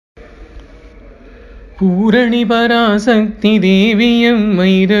பூரணி பராசக்தி தேவியம்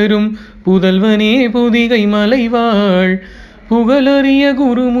மைதரும் புதல்வனே புதிகை மலைவாள் புகழறிய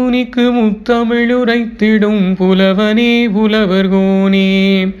குருமுனிக்கு முத்தமிழுரைத்திடும் புலவனே புலவர்கோனே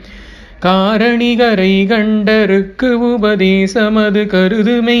காரணிகரை கண்டருக்கு உபதேசமது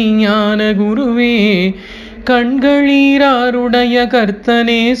கருதுமை ஞான குருவே கண்களீராருடைய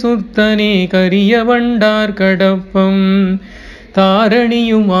கர்த்தனே சுத்தனே கரிய வண்டார் கடப்பம்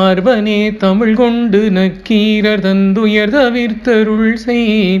தாரணியும் ஆர்வனே தமிழ் கொண்டு நக்கீரர் தந்துயர் தவிர்த்தருள்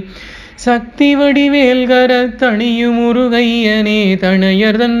செய் சக்தி வடிவேல்கர தணியும் முருகையனே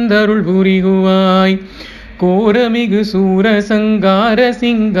தனையர் தந்தருள் புரிகுவாய் கோரமிகு சூரசங்கார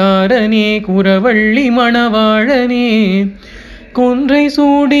சிங்காரனே குரவள்ளி மணவாழனே குன்றை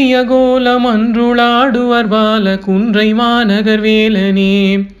சூடிய கோலம் அன்றுளாடுவர் பால குன்றை மாநகர் வேலனே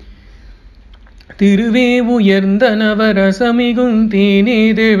திருவே உயர்ந்த நவரசமிகும்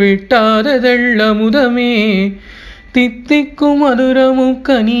தேனேது விட்டாததெள்ளமுதமே தித்திக்கும்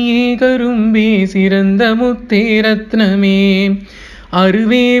மதுரமுக்கனியே கரும்பே சிறந்த முத்தே ரத்னமே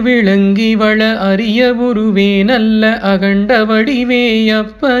அருவே விளங்கி வள அரிய உருவே நல்ல அகண்ட வடிவே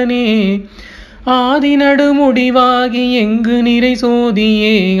அப்பனே ஆதி நடுமுடிவாகி எங்கு நிறை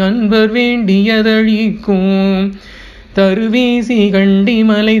சோதியே அன்பர் வேண்டியதழிக்கும் தருவேசி கண்டி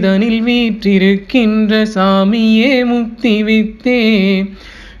மலைதனில் வீற்றிருக்கின்ற சாமியே முக்தி வித்தே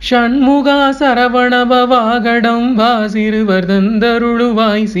ஷண்முகா சரவணபவாகடம் வாசிறுவர்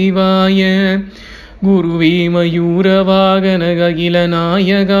தந்தருளுவாய் சிவாய குருவே மயூர வாகன அகில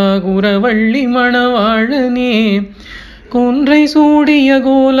நாயகா குரவள்ளி மணவாழனே குன்றை சூடிய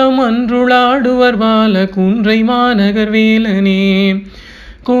கோலம் அன்றுளாடுவர் பால குன்றை மாநகர் வேலனே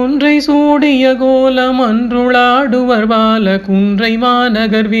குன்றை சூடிய கோலம் அன்றுளாடுவர் பால குன்றை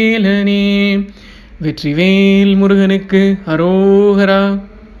மாநகர் வேலனே வெற்றிவேல் முருகனுக்கு அரோகரா.